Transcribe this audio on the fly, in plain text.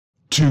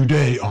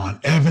Today on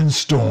Evan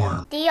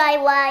Storm.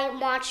 DIY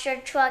monster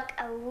truck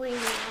arena.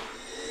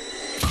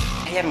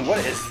 Hey Evan, what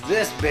is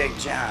this big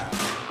jump?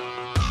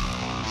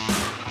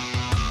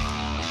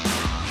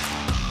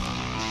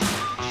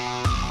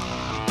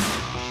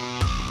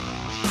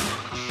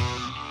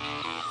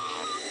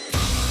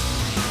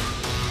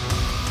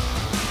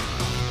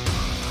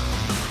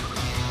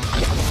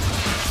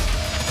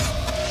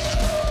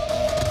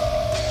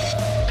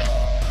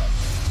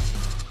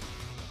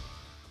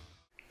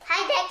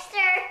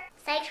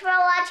 Thanks for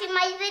watching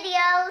my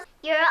videos.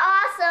 You're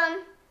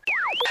awesome.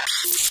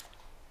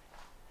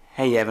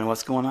 Hey Evan,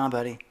 what's going on,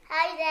 buddy?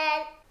 Hi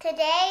Dad.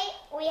 Today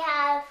we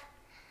have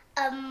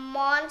a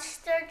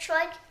monster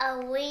truck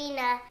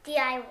arena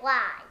DIY.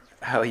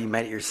 Oh, you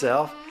made it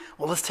yourself?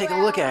 Well, let's take a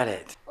look at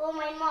it. Well,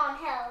 my mom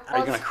helped. Are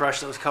you going to crush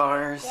those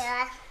cars?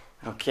 Yeah.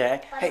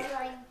 Okay. Hey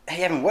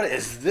Evan, what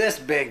is this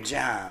big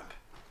jump?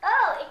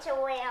 Oh, it's a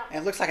ramp.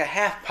 It looks like a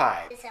half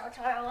pipe. It's a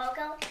Toro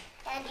Loco,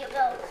 and you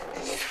go.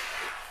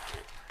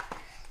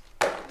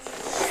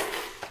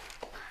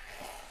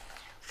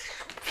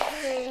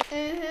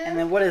 And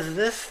then what is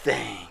this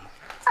thing?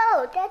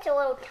 Oh, that's a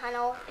little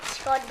tunnel.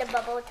 It's called the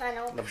bubble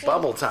tunnel. The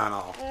bubble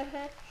tunnel?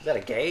 Is that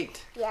a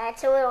gate? Yeah,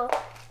 it's a little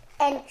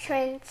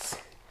entrance.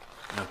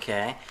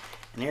 Okay.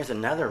 And here's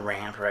another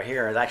ramp right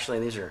here. Actually,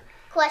 these are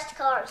Crushed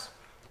cars.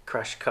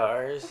 crushed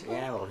cars.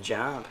 Yeah, a little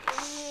jump.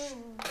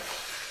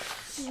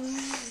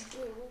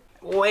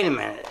 Wait a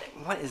minute.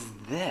 What is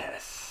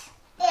this?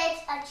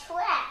 It's a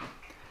track.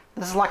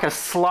 This is like a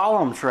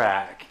slalom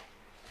track.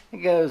 It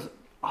goes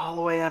all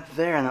the way up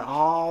there and then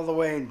all the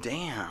way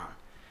down.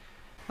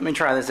 Let me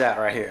try this out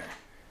right here.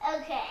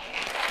 Okay.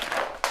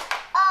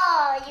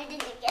 Oh, you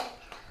didn't get it.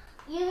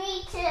 You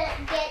need to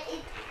get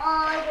it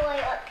all the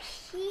way up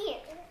here.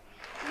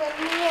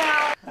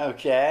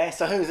 Okay,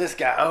 so who's this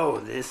guy? Oh,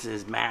 this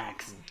is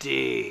Max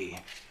D.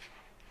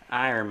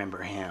 I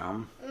remember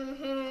him.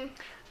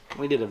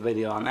 We did a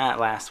video on that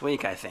last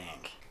week, I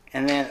think.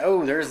 And then,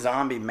 oh, there's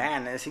Zombie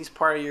Madness. He's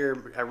part of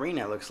your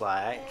arena, looks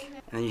like.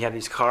 And then you have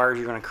these cars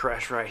you're going to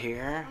crush right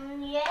here.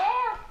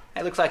 Yeah.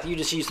 It looks like you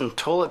just used some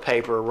toilet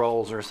paper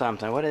rolls or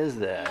something. What is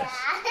this?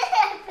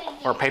 Yeah.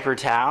 Or paper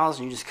towels.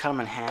 You just cut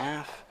them in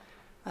half.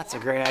 That's a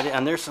great idea.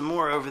 And there's some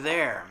more over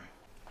there.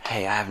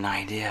 Hey, I have an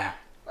idea.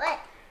 What?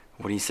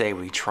 What do you say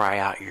we try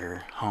out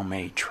your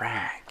homemade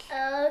track?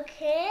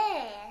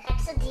 Okay.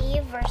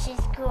 XD versus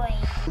Green.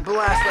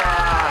 Blast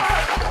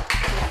off!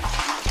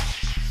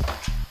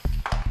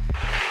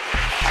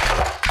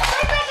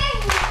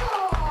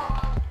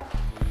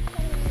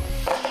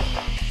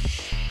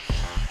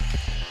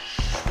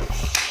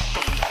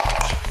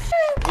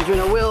 You're doing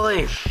a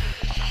wheelie.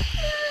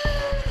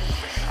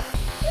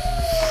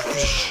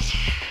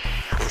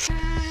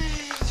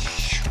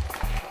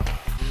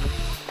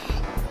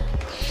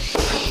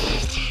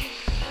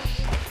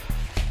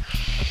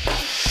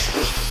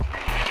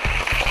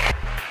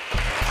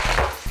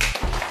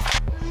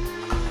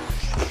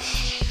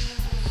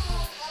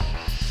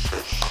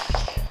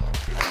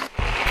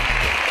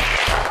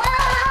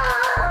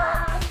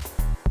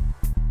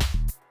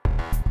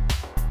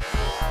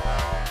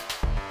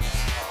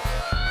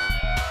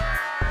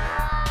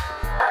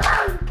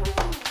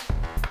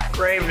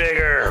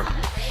 Gravedigger.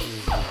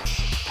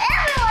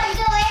 Everyone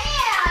go in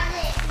on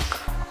this.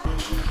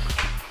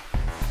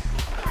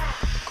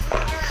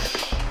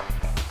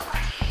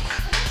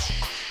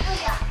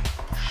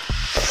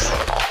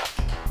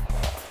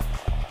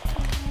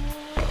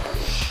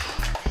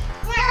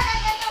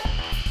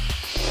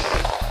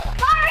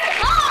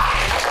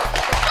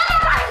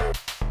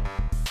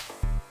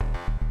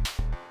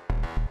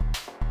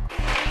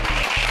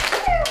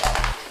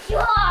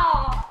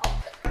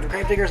 The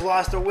Gravedigger's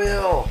lost a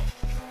wheel.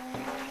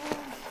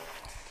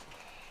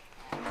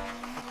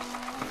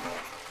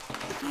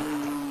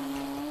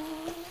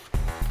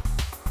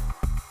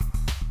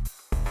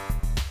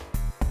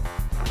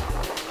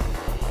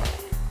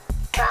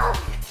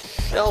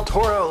 El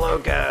Toro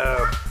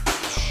Loco.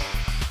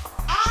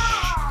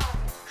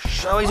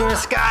 Oh, he's doing a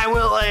sky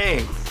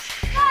wheelie.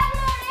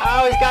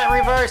 Oh, he's got it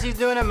reversed. He's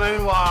doing a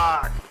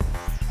moonwalk.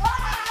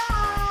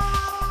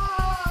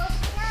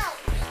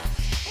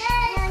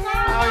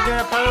 Oh, he's doing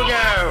a pogo.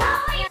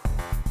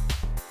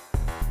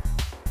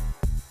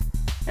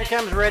 Here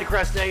comes Red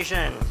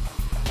Crustacean.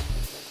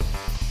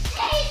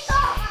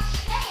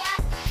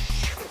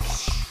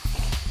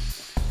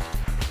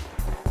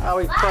 Oh,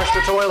 he crushed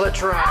the toilet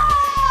truck.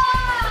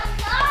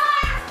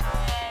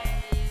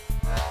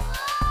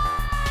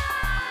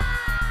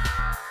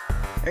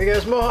 Here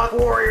goes Mohawk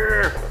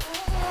Warrior.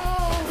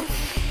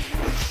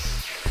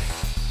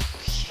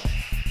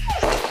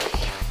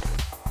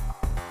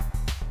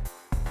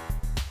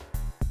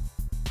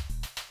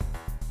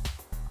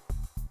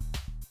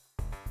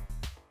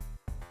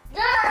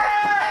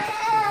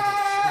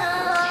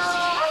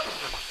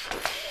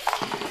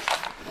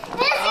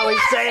 Oh, he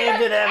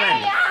saved it,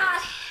 Evan.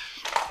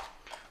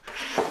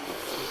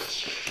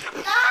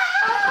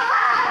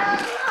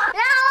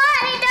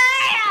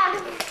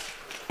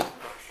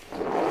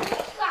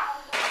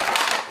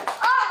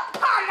 Oh,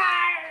 come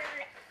on!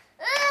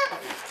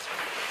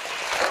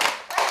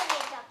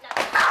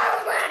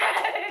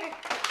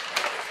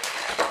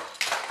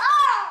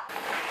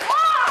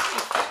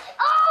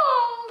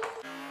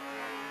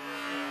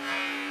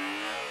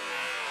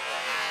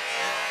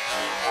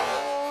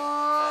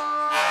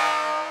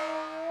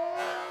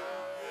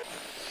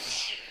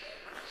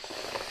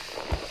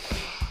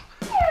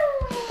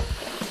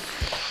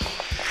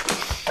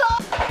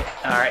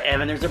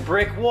 Evan, there's a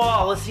brick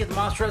wall. Let's see if the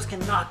Monstros can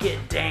knock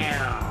it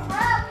down.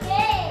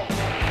 Okay.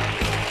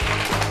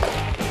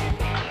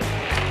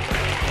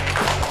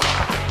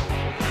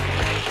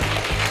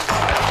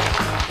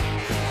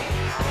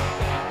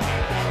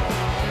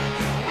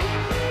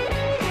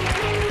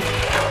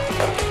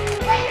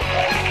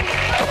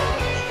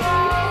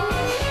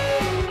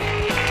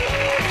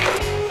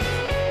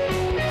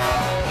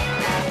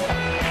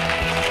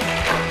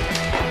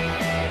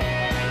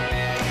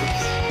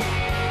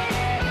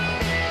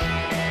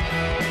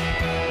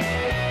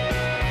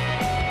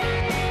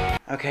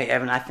 Okay,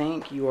 Evan, I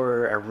think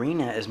your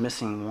arena is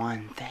missing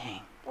one thing.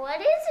 What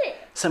is it?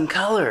 Some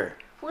color.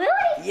 Really?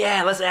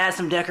 Yeah, let's add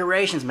some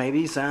decorations,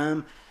 maybe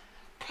some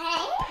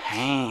Paint?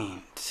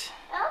 paint.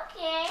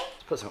 Okay.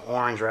 Let's put some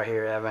orange right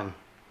here, Evan.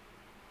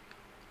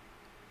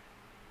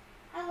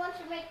 I want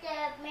to make the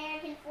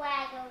American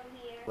flag over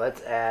here.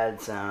 Let's add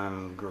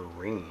some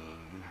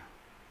green.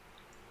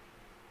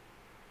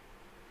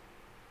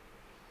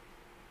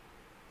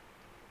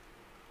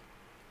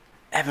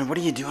 Evan, what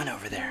are you doing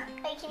over there?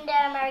 Making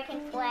the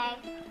American flag.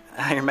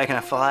 You're making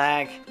a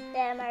flag?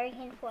 The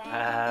American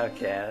flag.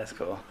 Okay, that's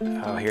cool.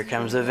 Oh, here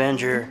comes the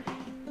Avenger.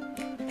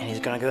 And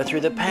he's gonna go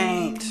through the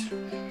paint.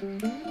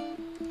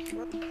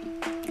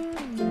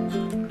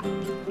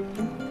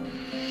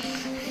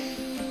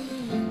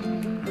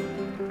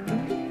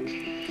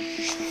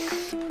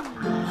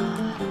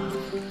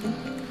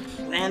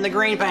 And the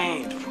green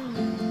paint.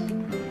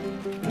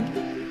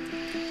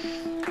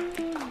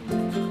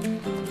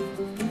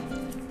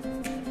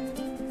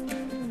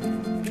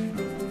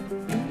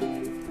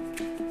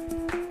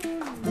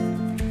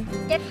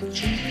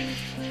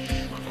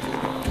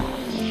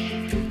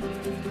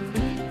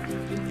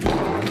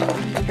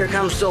 Here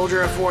comes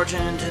Soldier of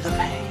Fortune into the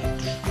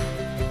paint.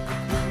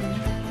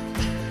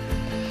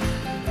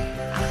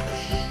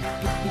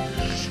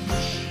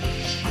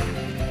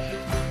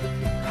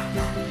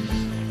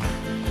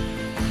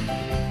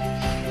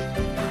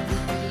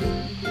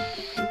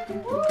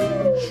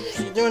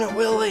 She's doing it,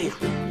 Willie.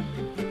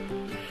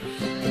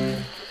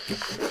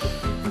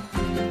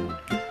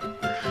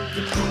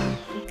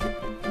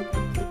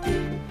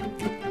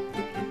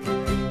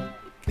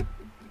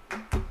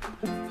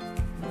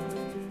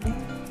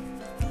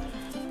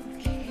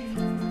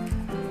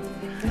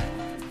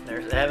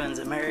 There's Evan's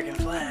American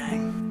flag.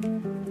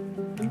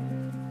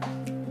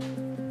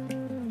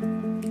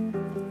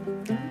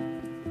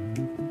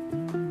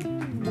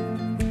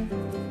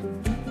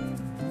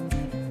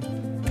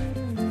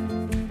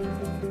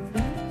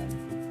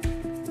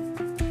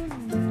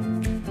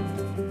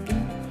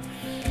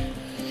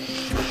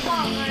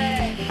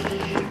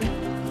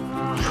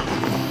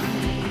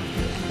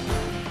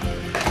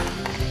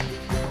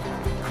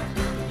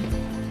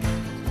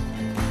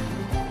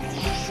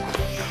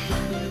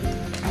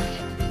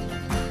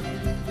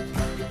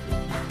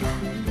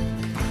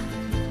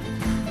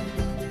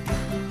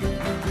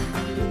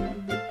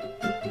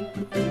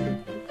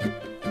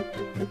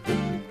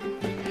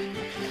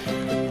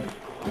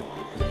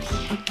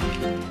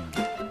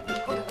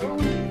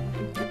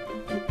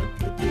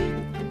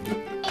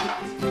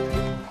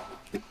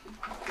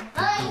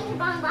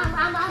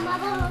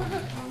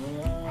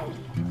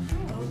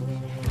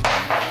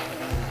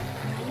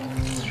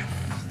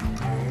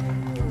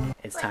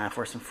 It's time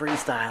for some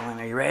freestyling.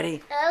 Are you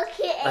ready?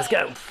 Okay. Let's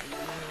go.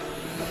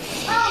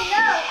 Oh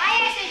no, I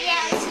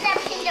accidentally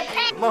stepped in the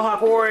paint.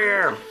 Mohawk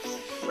Warrior.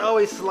 Oh,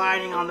 he's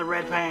sliding on the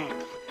red paint.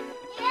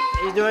 Yeah.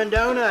 He's doing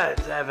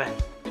donuts, Evan.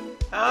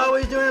 Oh,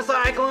 he's doing a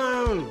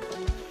cyclone.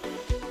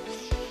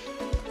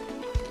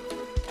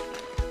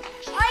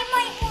 I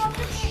might walk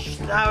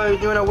in. Oh, he's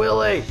doing a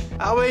wheelie.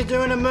 Oh, he's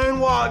doing a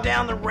moonwalk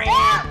down the ramp.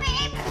 Oh,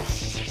 babe.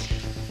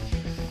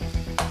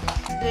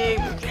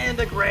 Deep in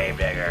the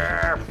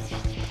Gravedigger.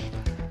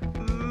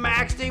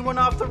 Max D went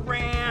off the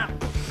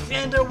ramp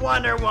into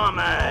Wonder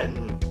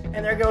Woman.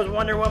 And there goes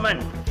Wonder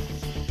Woman.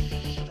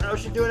 Oh,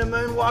 she's doing a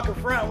moonwalk in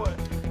front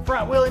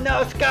wheelie.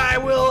 No, sky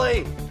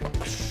wheelie.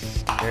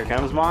 Here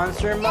comes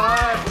Monster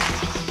Mutt.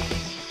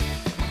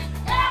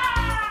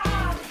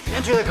 Ah!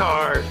 Into the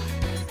cars.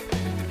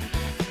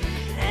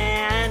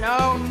 And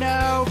oh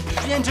no,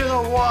 into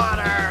the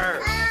water.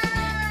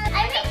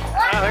 I think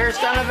one. Oh, here's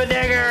Son of a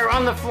Digger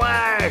on the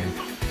flag.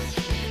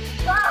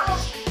 Go.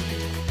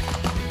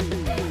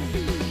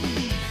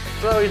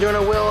 So he's doing a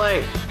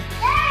wheelie.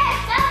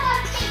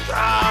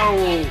 Oh!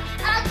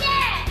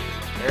 Again.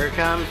 Here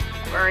comes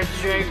Earth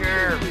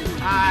Shaker.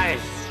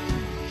 Ice.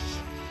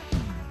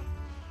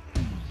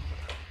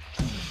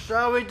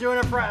 So he's doing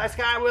a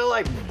sky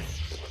wheelie.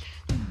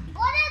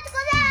 Let's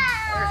go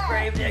down. There's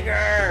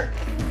Gravedigger.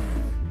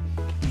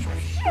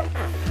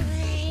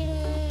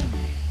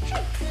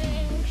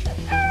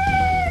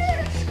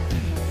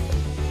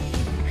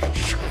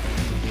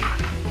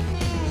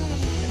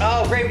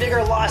 Oh,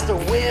 Gravedigger lost a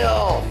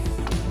wheel.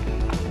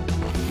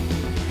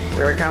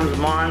 Here comes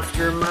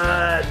Monster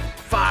Mutt.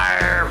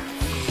 Fire.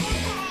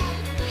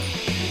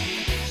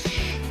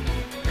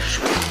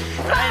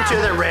 Into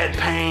the red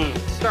paint.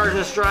 Stars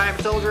and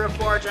Stripes, Soldier of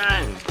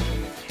Fortune.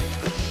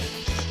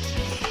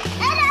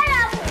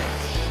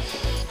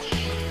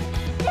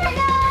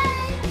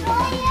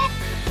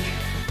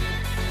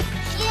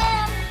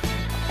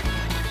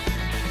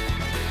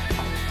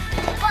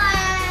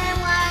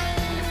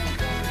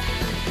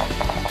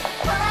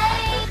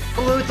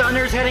 Oh,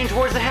 Thunder's heading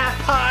towards the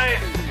half pipe.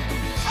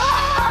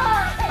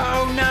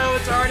 Oh no,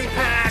 it's already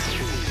packed.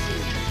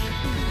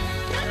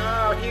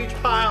 Oh, huge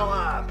pile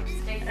up.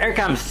 Here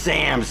comes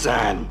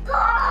Samson.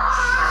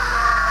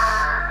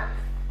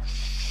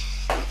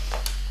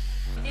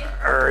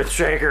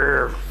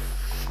 Earthshaker.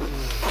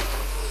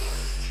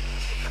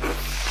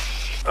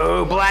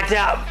 Oh, blacked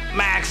out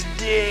Max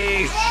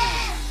D.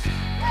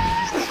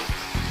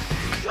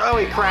 Oh,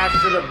 he crashed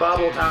into the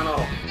bubble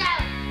tunnel.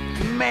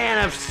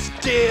 Man of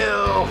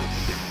Steel.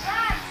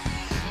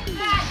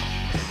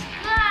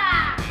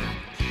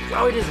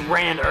 Oh, he just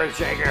ran into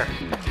Earthshaker.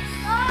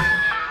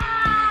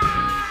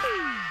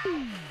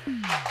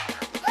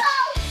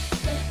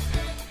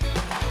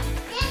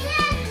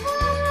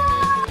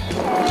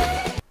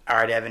 All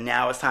right, Evan,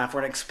 now it's time for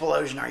an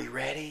explosion. Are you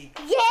ready?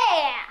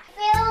 Yeah!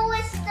 Fill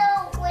with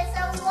the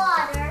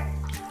water.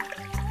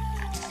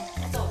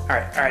 All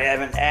right,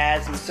 Evan,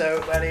 add some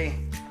soap, buddy.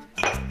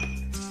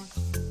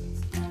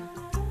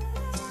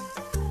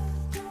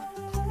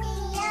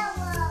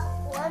 Yellow,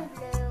 one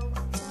blue,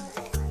 one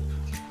white.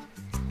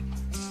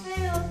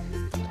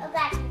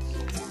 Back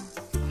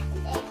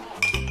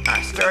All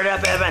right, stir it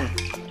up, Evan.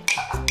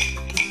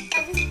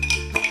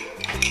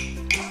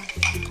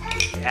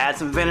 Add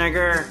some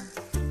vinegar.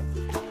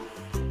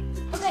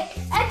 Okay,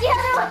 and the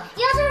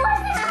other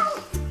one now.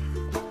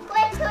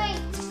 Quick. Okay.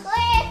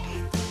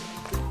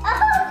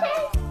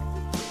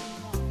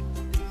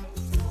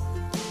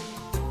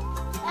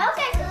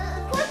 Okay,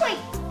 quick.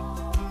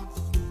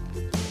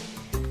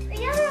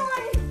 The other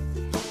one.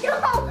 No,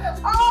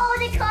 all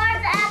the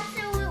cars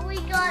absolutely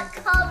got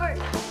covered.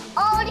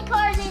 All the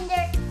cars in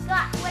there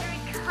got literally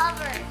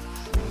covered.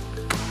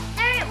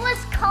 There was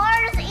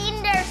cars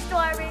in there,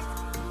 Stormers.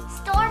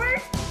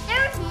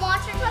 There was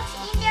monster trucks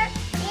in there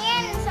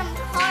and some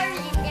cars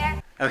in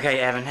there. Okay,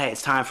 Evan, hey,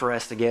 it's time for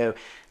us to go.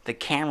 The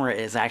camera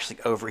is actually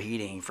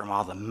overheating from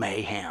all the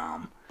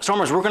mayhem.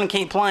 Stormers, we're gonna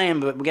keep playing,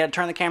 but we gotta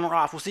turn the camera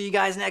off. We'll see you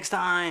guys next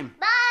time.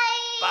 Bye.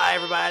 Bye,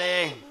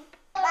 everybody.